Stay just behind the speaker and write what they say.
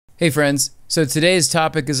Hey friends, so today's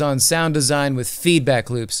topic is on sound design with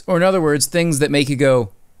feedback loops, or in other words, things that make you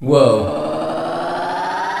go, whoa.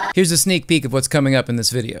 Here's a sneak peek of what's coming up in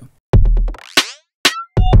this video.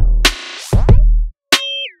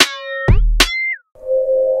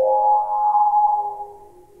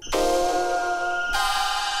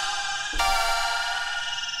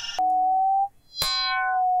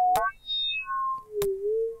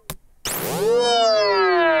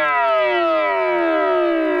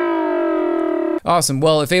 Awesome.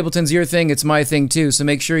 Well, if Ableton's your thing, it's my thing too, so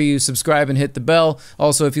make sure you subscribe and hit the bell.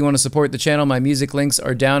 Also, if you want to support the channel, my music links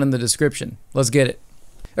are down in the description. Let's get it.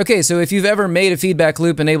 Okay, so if you've ever made a feedback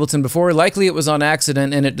loop in Ableton before, likely it was on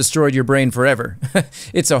accident and it destroyed your brain forever.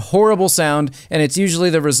 It's a horrible sound, and it's usually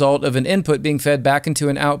the result of an input being fed back into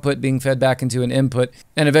an output, being fed back into an input,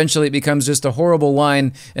 and eventually it becomes just a horrible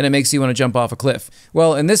whine and it makes you want to jump off a cliff.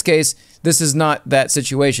 Well, in this case, this is not that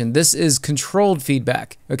situation. This is controlled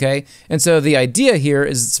feedback, okay? And so the idea here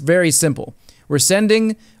is it's very simple. We're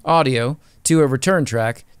sending audio to a return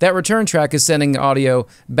track. That return track is sending audio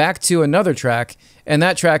back to another track, and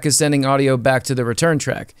that track is sending audio back to the return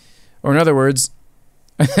track. Or in other words,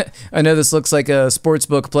 I know this looks like a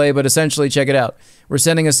sportsbook play, but essentially check it out. We're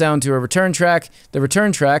sending a sound to a return track. The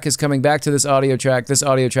return track is coming back to this audio track. This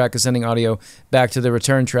audio track is sending audio back to the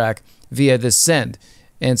return track via this send.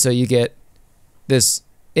 And so you get this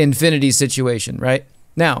infinity situation, right?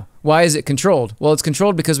 Now, why is it controlled? Well, it's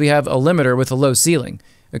controlled because we have a limiter with a low ceiling.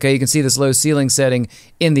 Okay, you can see this low ceiling setting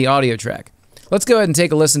in the audio track. Let's go ahead and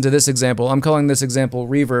take a listen to this example. I'm calling this example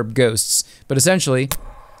Reverb Ghosts, but essentially,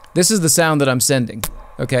 this is the sound that I'm sending,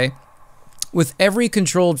 okay? With every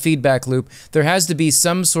controlled feedback loop, there has to be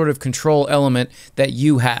some sort of control element that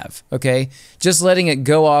you have, okay? Just letting it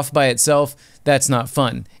go off by itself, that's not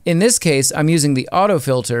fun. In this case, I'm using the auto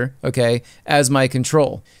filter, okay, as my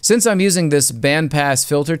control. Since I'm using this bandpass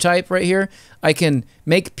filter type right here, I can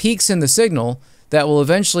make peaks in the signal that will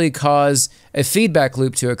eventually cause a feedback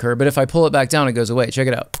loop to occur, but if I pull it back down, it goes away. Check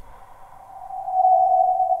it out.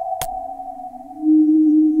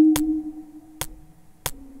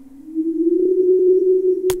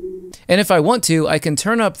 And if I want to, I can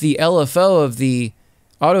turn up the LFO of the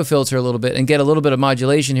auto filter a little bit and get a little bit of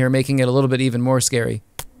modulation here, making it a little bit even more scary.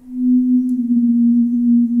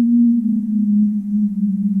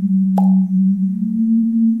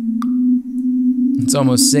 It's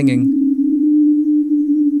almost singing.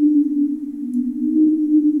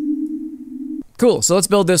 Cool, so let's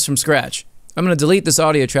build this from scratch. I'm going to delete this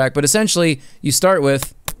audio track, but essentially you start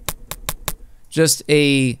with just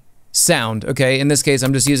a sound, okay? In this case,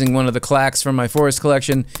 I'm just using one of the clacks from my Forest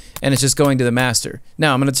collection, and it's just going to the master.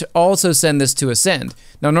 Now, I'm going to also send this to a send.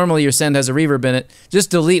 Now, normally your send has a reverb in it. Just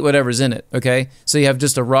delete whatever's in it, okay? So you have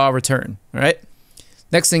just a raw return, all right?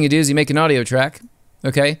 Next thing you do is you make an audio track,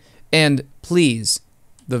 okay? And please,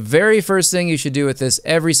 the very first thing you should do with this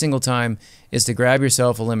every single time is to grab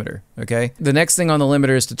yourself a limiter, okay? The next thing on the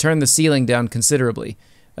limiter is to turn the ceiling down considerably.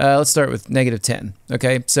 Let's start with -10,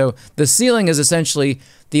 okay? So the ceiling is essentially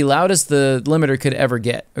the loudest the limiter could ever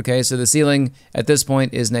get, okay? So the ceiling at this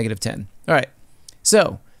point is -10. All right,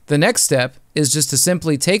 so the next step is just to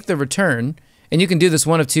simply take the return, and you can do this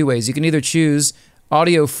one of two ways. You can either choose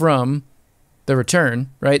audio from the return,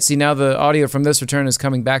 right? See, now the audio from this return is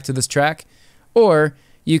coming back to this track, or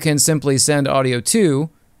you can simply send audio to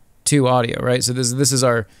audio, right? So this is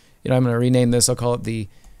our, I'm going to rename this. I'll call it the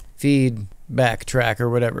feedback track or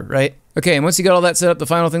whatever, right? Okay, and once you got all that set up, the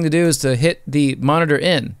final thing to do is to hit the monitor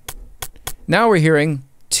in. Now we're hearing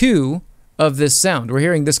two of this sound. We're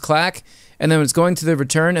hearing this clack, and then it's going to the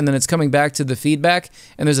return, and then it's coming back to the feedback,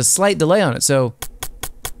 and there's a slight delay on it, so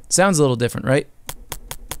it sounds a little different, right?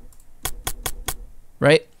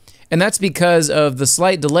 Right? And that's because of the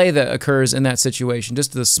slight delay that occurs in that situation,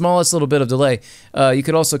 just the smallest little bit of delay. You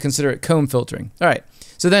could also consider it comb filtering. All right,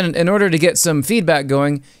 so then in order to get some feedback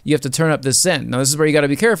going, you have to turn up this send. Now this is where you gotta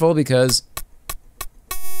be careful because,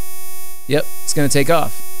 yep, it's gonna take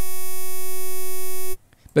off.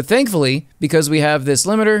 But thankfully, because we have this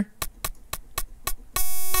limiter,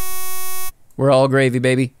 we're all gravy,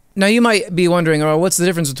 baby. Now you might be wondering, oh, what's the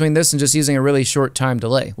difference between this and just using a really short time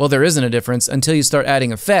delay? Well, there isn't a difference until you start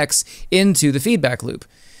adding effects into the feedback loop.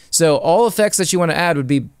 So all effects that you want to add would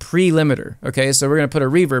be pre-limiter, okay? So we're going to put a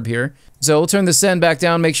reverb here. So we'll turn the send back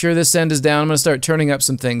down, make sure this send is down. I'm going to start turning up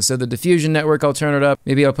some things. So the diffusion network, I'll turn it up.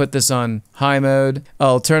 Maybe I'll put this on high mode.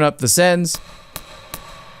 I'll turn up the sends.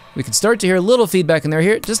 We can start to hear a little feedback in there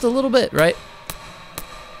here, just a little bit, right?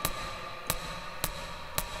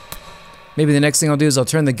 Maybe the next thing I'll do is I'll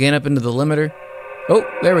turn the gain up into the limiter. Oh,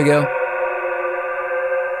 there we go.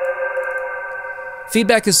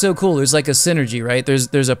 Feedback is so cool. There's like a synergy, right?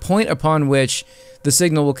 There's a point upon which the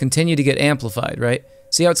signal will continue to get amplified, right?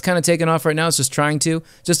 See how it's kind of taken off right now? It's just trying to.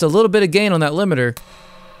 Just a little bit of gain on that limiter.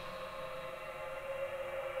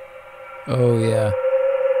 Oh yeah.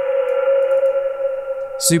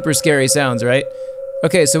 Super scary sounds, right?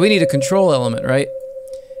 Okay, so we need a control element, right?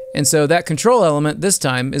 And so that control element this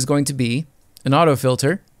time is going to be an auto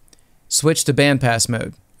filter, switch to bandpass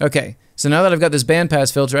mode. Okay, so now that I've got this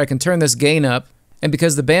bandpass filter, I can turn this gain up, and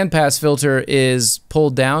because the bandpass filter is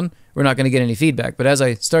pulled down, we're not going to get any feedback. But as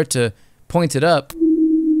I start to point it up,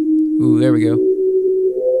 ooh, there we go.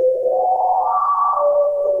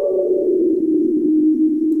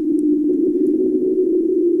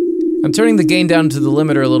 I'm turning the gain down to the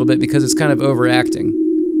limiter a little bit because it's kind of overacting.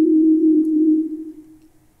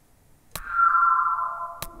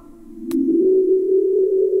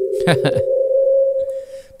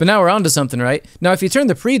 But now we're on to something, right? Now if you turn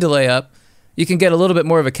the pre-delay up, you can get a little bit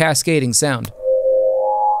more of a cascading sound.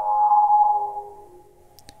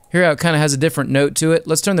 Here how it kind of has a different note to it.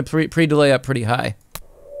 Let's turn the pre-delay up pretty high.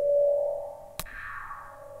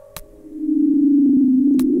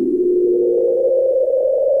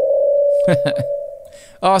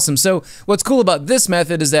 Awesome. So what's cool about this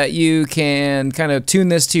method is that you can kind of tune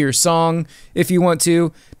this to your song if you want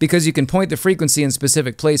to, because you can point the frequency in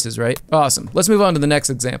specific places, right? Awesome. Let's move on to the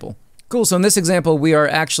next example. Cool. So in this example, we are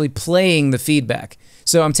actually playing the feedback.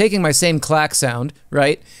 So I'm taking my same clack sound,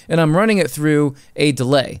 right? And I'm running it through a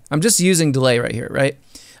delay. I'm just using delay right here, right?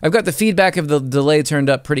 I've got the feedback of the delay turned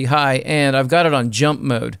up pretty high, and I've got it on jump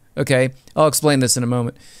mode, okay? I'll explain this in a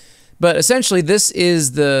moment. But essentially, this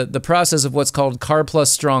is the process of what's called Karplus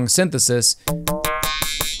Strong synthesis.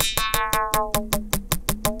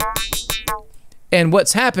 And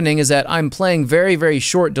what's happening is that I'm playing very, very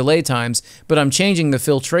short delay times, but I'm changing the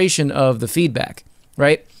filtration of the feedback,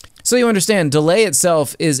 right? So you understand, delay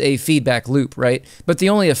itself is a feedback loop, right? But the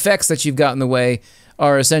only effects that you've got in the way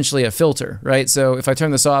are essentially a filter, right? So if I turn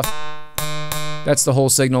this off, that's the whole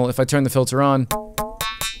signal. If I turn the filter on,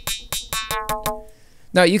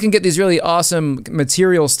 now you can get these really awesome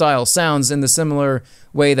material style sounds in the similar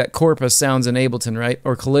way that Karplus sounds in Ableton, right?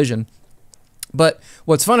 Or Collision. But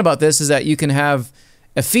what's fun about this is that you can have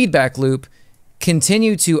a feedback loop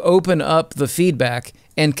continue to open up the feedback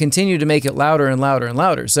and continue to make it louder and louder and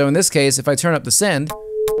louder. So in this case, if I turn up the send,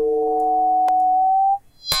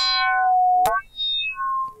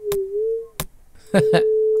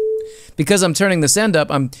 because I'm turning the send up,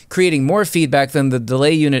 I'm creating more feedback than the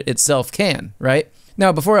delay unit itself can, right?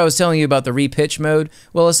 Now, before I was telling you about the repitch mode,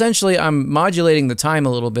 well, essentially I'm modulating the time a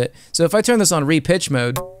little bit. So if I turn this on repitch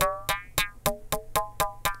mode,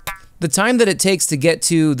 the time that it takes to get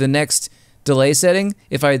to the next delay setting,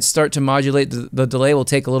 if I start to modulate, the delay will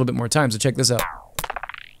take a little bit more time. So check this out.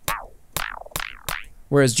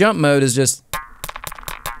 Whereas jump mode is just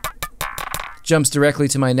jumps directly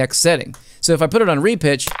to my next setting. So if I put it on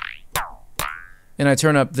repitch and I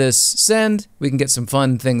turn up this send, we can get some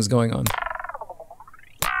fun things going on.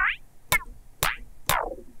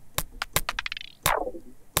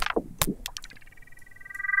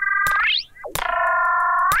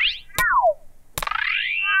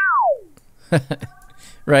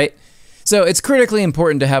 Right? So it's critically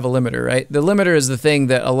important to have a limiter, right? The limiter is the thing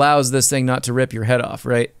that allows this thing not to rip your head off,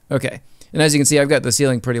 right? Okay. And as you can see, I've got the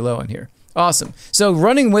ceiling pretty low on here. Awesome. So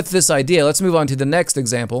running with this idea, let's move on to the next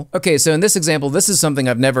example. Okay, so in this example, this is something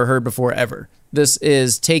I've never heard before ever. This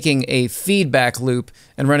is taking a feedback loop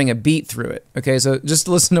and running a beat through it. Okay, so just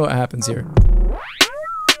listen to what happens here.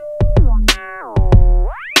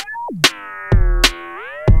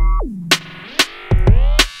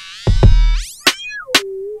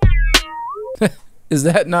 Is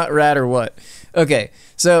that not rad or what? Okay,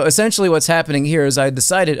 so essentially what's happening here is I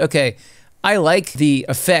decided, okay, I like the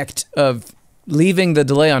effect of leaving the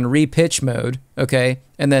delay on repitch mode, okay,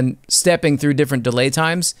 and then stepping through different delay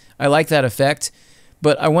times. I like that effect,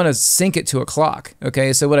 but I want to sync it to a clock,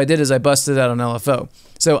 okay? So what I did is I busted out on LFO.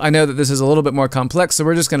 So I know that this is a little bit more complex, so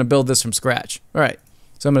we're just going to build this from scratch. All right,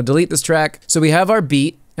 so I'm going to delete this track. So we have our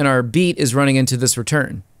beat, and our beat is running into this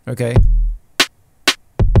return, okay?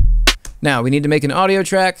 Now, we need to make an audio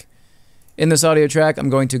track. In this audio track,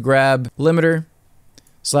 I'm going to grab limiter,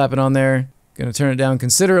 slap it on there, going to turn it down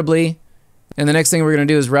considerably, and the next thing we're going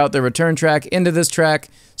to do is route the return track into this track.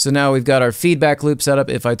 So now we've got our feedback loop set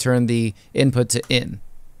up if I turn the input to in.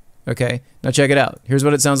 Okay, now check it out. Here's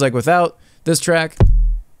what it sounds like without this track.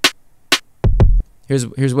 Here's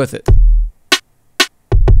with it.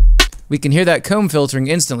 We can hear that comb filtering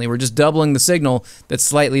instantly. We're just doubling the signal that's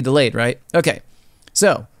slightly delayed, right? Okay,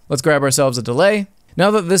 so let's grab ourselves a delay.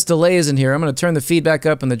 Now that this delay is in here, I'm going to turn the feedback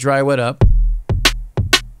up and the dry wet up.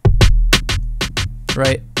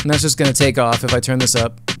 right? And that's just going to take off if I turn this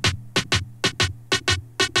up.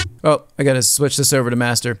 Oh, I gotta switch this over to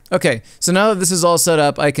master. Okay, so now that this is all set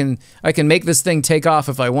up, I can make this thing take off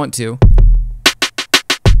if I want to.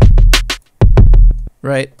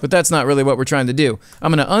 Right, but that's not really what we're trying to do.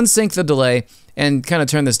 I'm gonna unsync the delay and kind of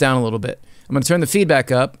turn this down a little bit. I'm gonna turn the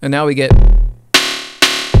feedback up, and now we get...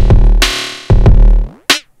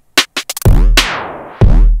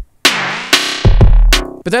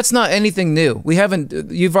 But that's not anything new.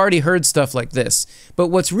 You've already heard stuff like this. But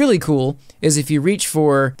what's really cool is if you reach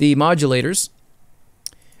for the modulators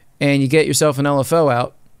and you get yourself an LFO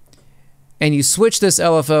out and you switch this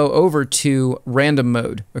LFO over to random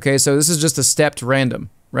mode. Okay, so this is just a stepped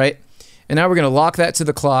random, right? And now we're gonna lock that to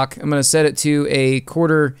the clock. I'm gonna set it to a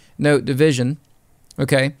quarter note division,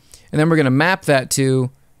 okay? And then we're gonna map that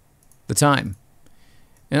to the time.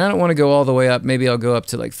 And I don't want to go all the way up. Maybe I'll go up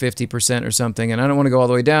to like 50% or something. And I don't want to go all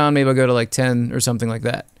the way down. Maybe I'll go to like 10 or something like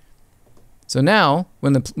that. So now,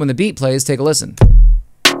 when the beat plays, take a listen.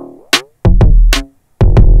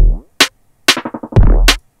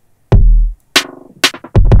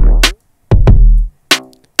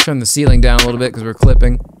 Turn the ceiling down a little bit because we're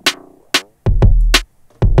clipping.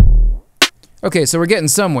 Okay, so we're getting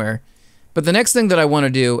somewhere. But the next thing that I want to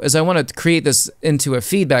do is I want to create this into a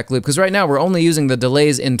feedback loop, because right now we're only using the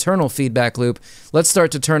delay's internal feedback loop. Let's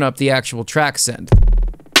start to turn up the actual track send.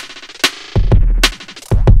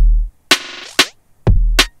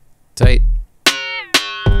 Tight.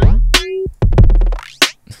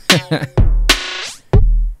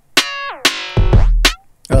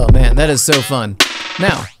 Oh man, that is so fun.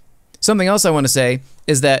 Now, something else I want to say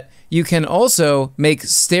is that you can also make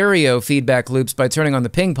stereo feedback loops by turning on the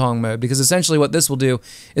ping pong mode, because essentially what this will do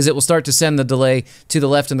is it will start to send the delay to the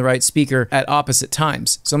left and the right speaker at opposite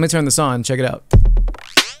times. So let me turn this on, check it out.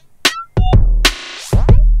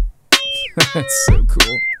 That's so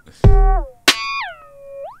cool.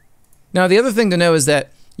 Now the other thing to know is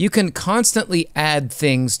that you can constantly add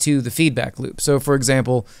things to the feedback loop. So for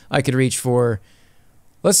example, I could reach for,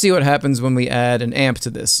 let's see what happens when we add an amp to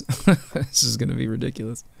this. This is gonna be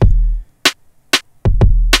ridiculous.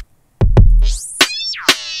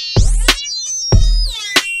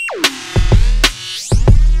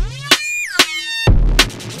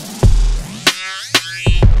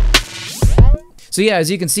 So yeah,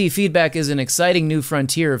 as you can see, feedback is an exciting new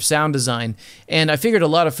frontier of sound design, and I figured a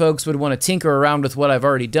lot of folks would want to tinker around with what I've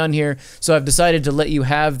already done here, so I've decided to let you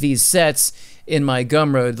have these sets in my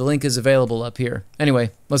Gumroad. The link is available up here.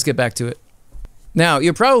 Anyway, let's get back to it. Now,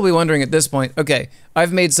 you're probably wondering at this point, okay,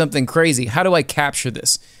 I've made something crazy. How do I capture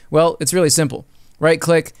this? Well, it's really simple.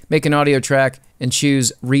 Right-click, make an audio track, and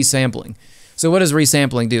choose Resampling. So what does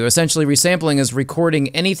resampling do? Essentially, resampling is recording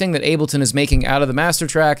anything that Ableton is making out of the master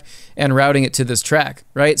track and routing it to this track,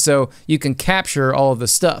 right? So you can capture all of the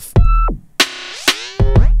stuff.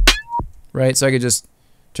 Right, so I could just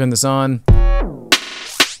turn this on.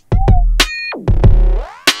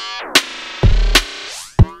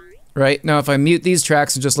 Right, now if I mute these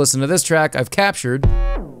tracks and just listen to this track, I've captured.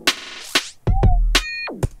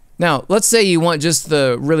 Now, let's say you want just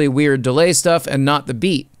the really weird delay stuff and not the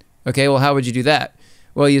beat. Okay, well, how would you do that?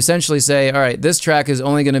 Well, you essentially say, all right, this track is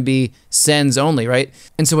only going to be sends only, right?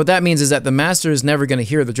 And so what that means is that the master is never going to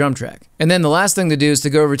hear the drum track. And then the last thing to do is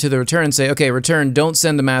to go over to the return and say, okay, return, don't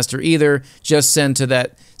send to master either, just send to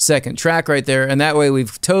that second track right there. And that way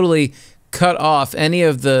we've totally cut off any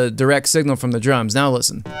of the direct signal from the drums. Now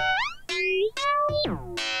listen.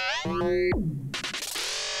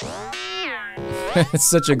 It's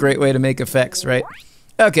such a great way to make effects, right?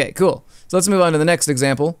 Okay, cool. So let's move on to the next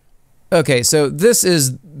example. Okay, so this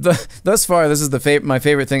is thus far this is my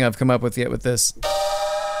favorite thing I've come up with yet with this.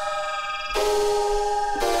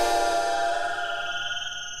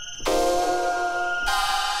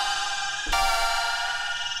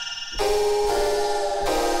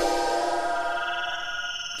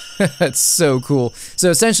 That's so cool. So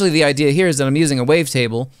essentially the idea here is that I'm using a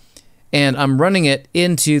wavetable and I'm running it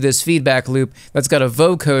into this feedback loop that's got a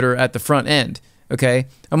vocoder at the front end. Okay,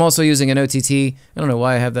 I'm also using an OTT. I don't know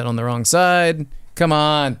why I have that on the wrong side. Come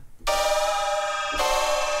on.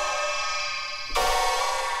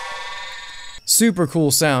 Super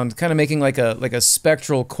cool sound, kind of making like a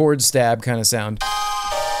spectral chord stab kind of sound.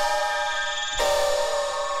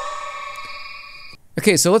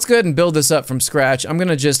 Okay, so let's go ahead and build this up from scratch. I'm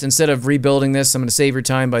gonna just, instead of rebuilding this, I'm gonna save your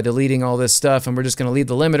time by deleting all this stuff, and we're just gonna leave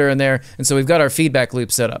the limiter in there. And so we've got our feedback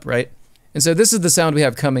loop set up, right? And so this is the sound we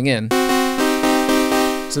have coming in.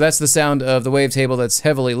 So that's the sound of the wavetable that's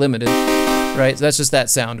heavily limited, right? So that's just that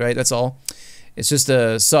sound, right? That's all. It's just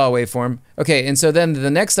a saw waveform. Okay, and so then the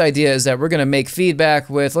next idea is that we're going to make feedback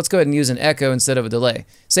with, let's go ahead and use an echo instead of a delay.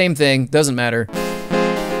 Same thing, doesn't matter.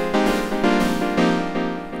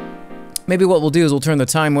 Maybe what we'll do is we'll turn the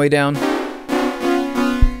time way down.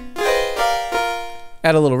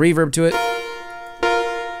 Add a little reverb to it.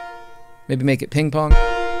 Maybe make it ping pong.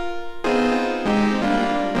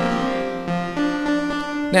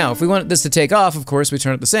 Now, if we want this to take off, of course, we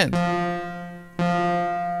turn up the send.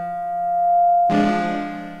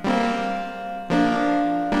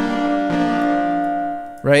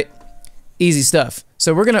 Right? Easy stuff.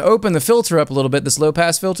 So we're going to open the filter up a little bit, this low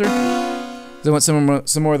pass filter. I want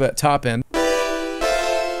some more of that top end.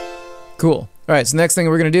 Cool. All right, so the next thing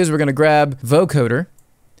we're going to do is we're going to grab vocoder.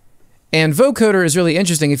 And vocoder is really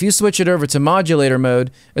interesting. If you switch it over to modulator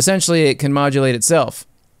mode, essentially it can modulate itself.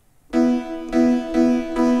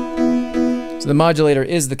 So the modulator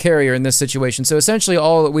is the carrier in this situation. So essentially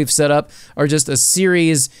all that we've set up are just a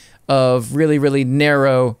series of really, really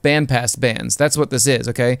narrow bandpass bands. That's what this is,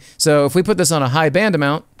 okay? So if we put this on a high band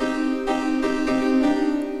amount,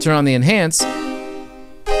 turn on the enhance,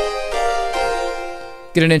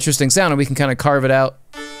 get an interesting sound, and we can kind of carve it out.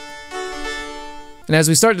 And as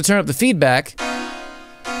we start to turn up the feedback,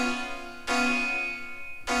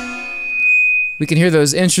 we can hear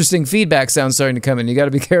those interesting feedback sounds starting to come in. You got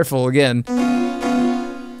to be careful again.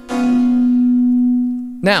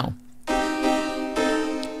 Now,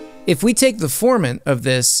 if we take the formant of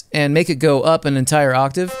this and make it go up an entire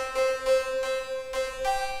octave,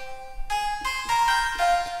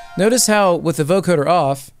 notice how with the vocoder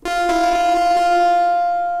off,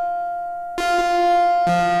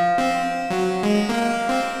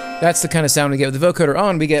 that's the kind of sound we get. With the vocoder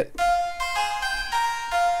on, we get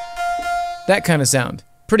that kind of sound.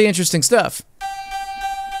 Pretty interesting stuff.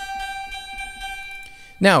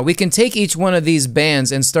 Now, we can take each one of these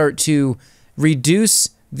bands and start to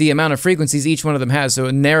reduce the amount of frequencies each one of them has,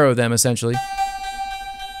 so narrow them essentially.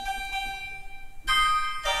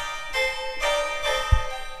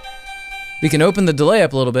 We can open the delay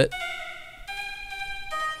up a little bit.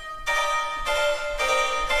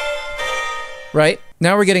 Right?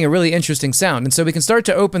 Now we're getting a really interesting sound, and so we can start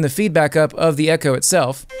to open the feedback up of the echo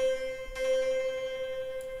itself.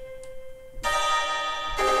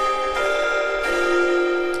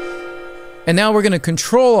 And now we're going to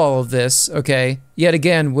control all of this, okay, yet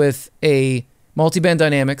again with a multiband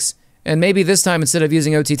dynamics, and maybe this time instead of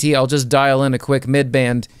using OTT, I'll just dial in a quick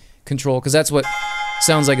mid-band control, because that's what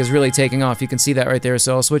sounds like is really taking off. You can see that right there,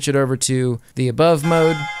 so I'll switch it over to the above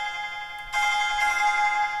mode.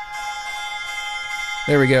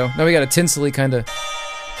 There we go. Now we got a tinsely kind of...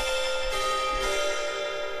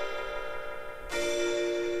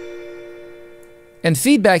 And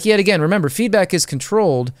feedback, yet again, remember, feedback is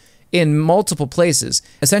controlled in multiple places.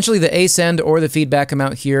 Essentially the ascend or the feedback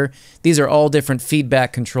amount here, these are all different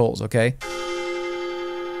feedback controls, okay?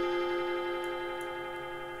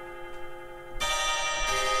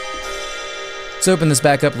 Let's open this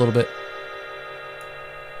back up a little bit.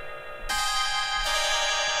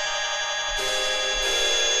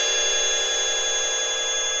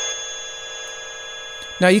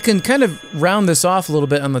 Now you can kind of round this off a little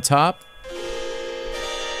bit on the top.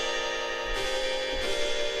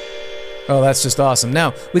 Oh, that's just awesome.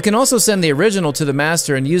 Now, we can also send the original to the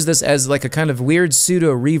master and use this as like a kind of weird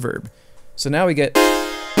pseudo reverb. So now we get... Go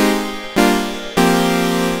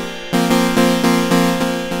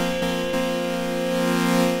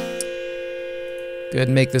ahead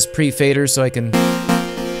and make this pre-fader so I can...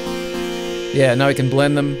 Yeah, now I can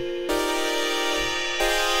blend them.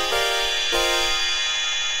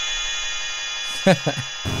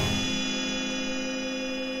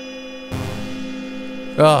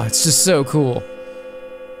 Oh, it's just so cool.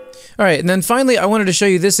 Alright, and then finally I wanted to show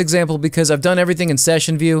you this example because I've done everything in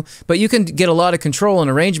session view, but you can get a lot of control in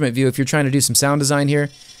arrangement view if you're trying to do some sound design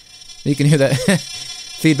here. You can hear that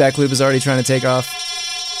feedback loop is already trying to take off.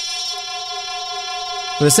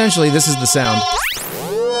 But essentially, this is the sound.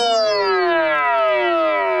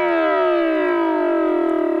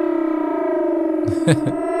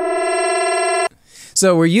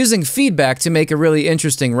 So we're using feedback to make a really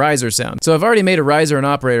interesting riser sound. So I've already made a riser and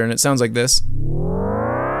operator and it sounds like this.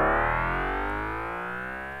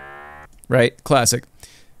 Right? Classic.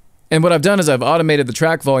 And what I've done is I've automated the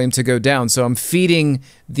track volume to go down, so I'm feeding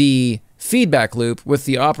the feedback loop with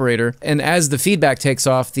the operator, and as the feedback takes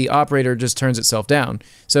off, the operator just turns itself down.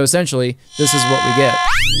 So essentially, this is what we get.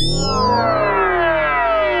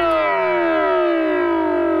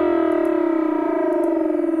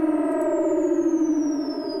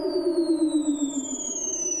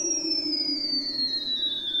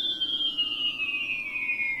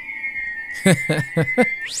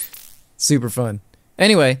 Super fun.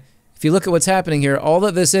 Anyway, if you look at what's happening here, all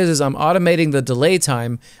that this is I'm automating the delay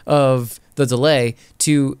time of the delay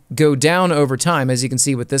to go down over time, as you can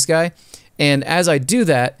see with this guy. And as I do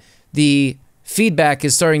that, the feedback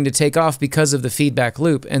is starting to take off because of the feedback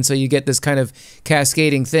loop. And so you get this kind of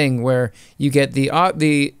cascading thing where you get the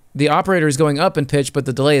operator is going up in pitch, but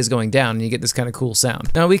the delay is going down, and you get this kind of cool sound.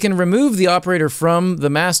 Now we can remove the operator from the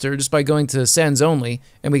master just by going to sends only,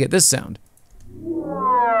 and we get this sound.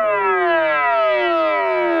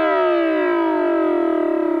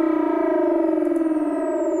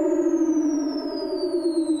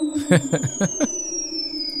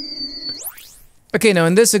 Okay, now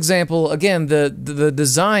in this example, again, the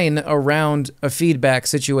design around a feedback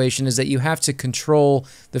situation is that you have to control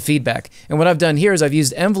the feedback. And what I've done here is I've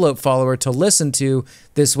used envelope follower to listen to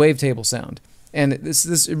this wavetable sound. And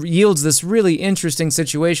this yields this really interesting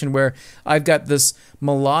situation where I've got this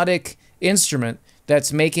melodic instrument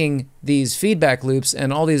that's making these feedback loops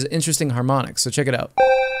and all these interesting harmonics. So check it out.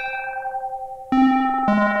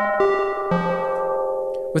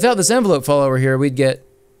 Without this envelope follower here, we'd get...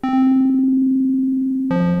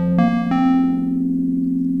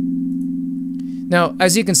 Now,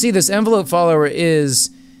 as you can see, this envelope follower is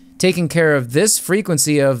taking care of this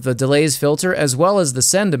frequency of the delays filter as well as the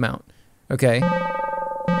send amount, okay?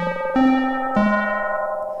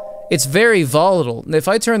 It's very volatile. If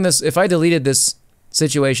I deleted this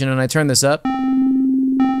situation and I turn this up,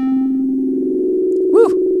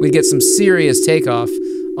 woo, we get some serious takeoff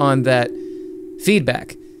on that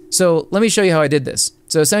feedback. So let me show you how I did this.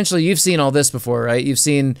 So essentially, you've seen all this before, right? You've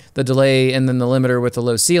seen the delay and then the limiter with the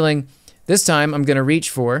low ceiling. This time, I'm going to reach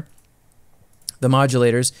for the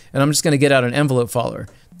modulators, and I'm just going to get out an envelope follower.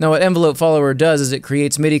 Now, what envelope follower does is it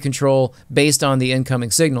creates MIDI control based on the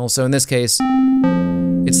incoming signal. So in this case,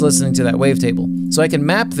 it's listening to that wavetable. So I can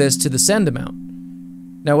map this to the send amount.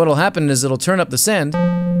 Now, what'll happen is it'll turn up the send,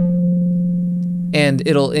 and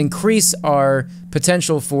it'll increase our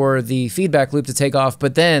potential for the feedback loop to take off,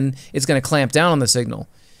 but then it's going to clamp down on the signal.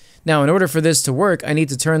 Now, in order for this to work, I need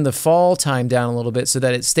to turn the fall time down a little bit so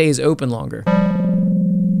that it stays open longer.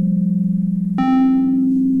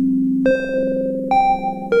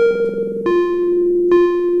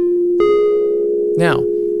 Now,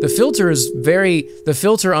 the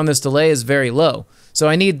filter on this delay is very low. So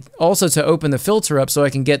I need also to open the filter up so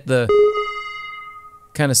I can get the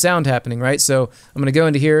kind of sound happening, right? So I'm going to go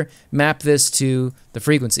into here, map this to the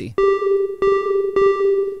frequency.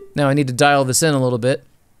 Now I need to dial this in a little bit.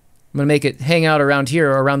 I'm going to make it hang out around here,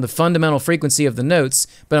 around the fundamental frequency of the notes,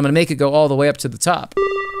 but I'm going to make it go all the way up to the top.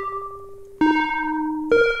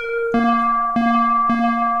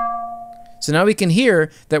 So now we can hear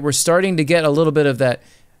that we're starting to get a little bit of that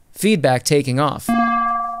feedback taking off.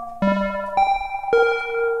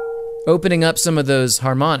 Opening up some of those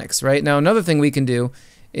harmonics, right? Now another thing we can do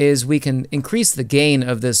is we can increase the gain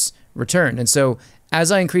of this return. And so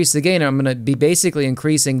as I increase the gain, I'm going to be basically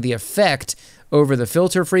increasing the effect over the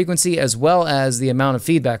filter frequency as well as the amount of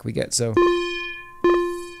feedback we get. So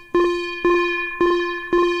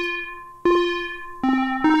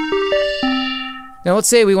now let's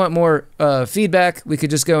say we want more feedback. We could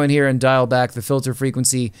just go in here and dial back the filter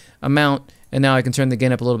frequency amount, and now I can turn the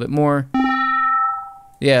gain up a little bit more.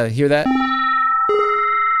 Yeah, hear that?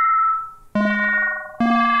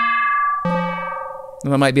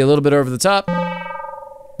 Well, that might be a little bit over the top,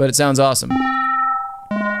 but it sounds awesome.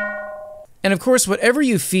 And of course, whatever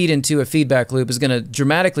you feed into a feedback loop is going to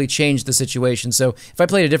dramatically change the situation. So if I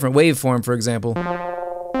played a different waveform, for example,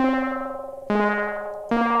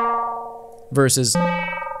 versus,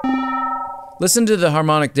 listen to the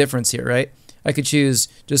harmonic difference here, right? I could choose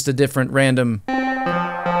just a different random.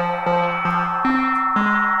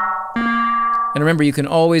 And remember, you can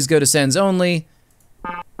always go to sends only.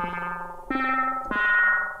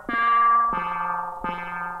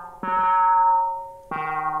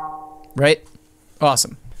 Right?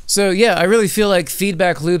 Awesome. So yeah, I really feel like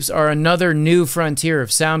feedback loops are another new frontier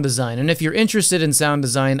of sound design. And if you're interested in sound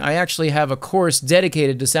design, I actually have a course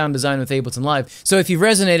dedicated to sound design with Ableton Live. So if you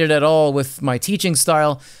resonated at all with my teaching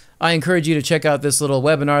style, I encourage you to check out this little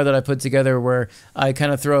webinar that I put together where I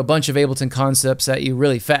kind of throw a bunch of Ableton concepts at you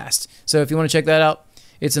really fast. So if you want to check that out,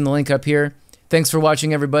 it's in the link up here. Thanks for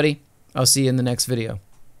watching, everybody. I'll see you in the next video.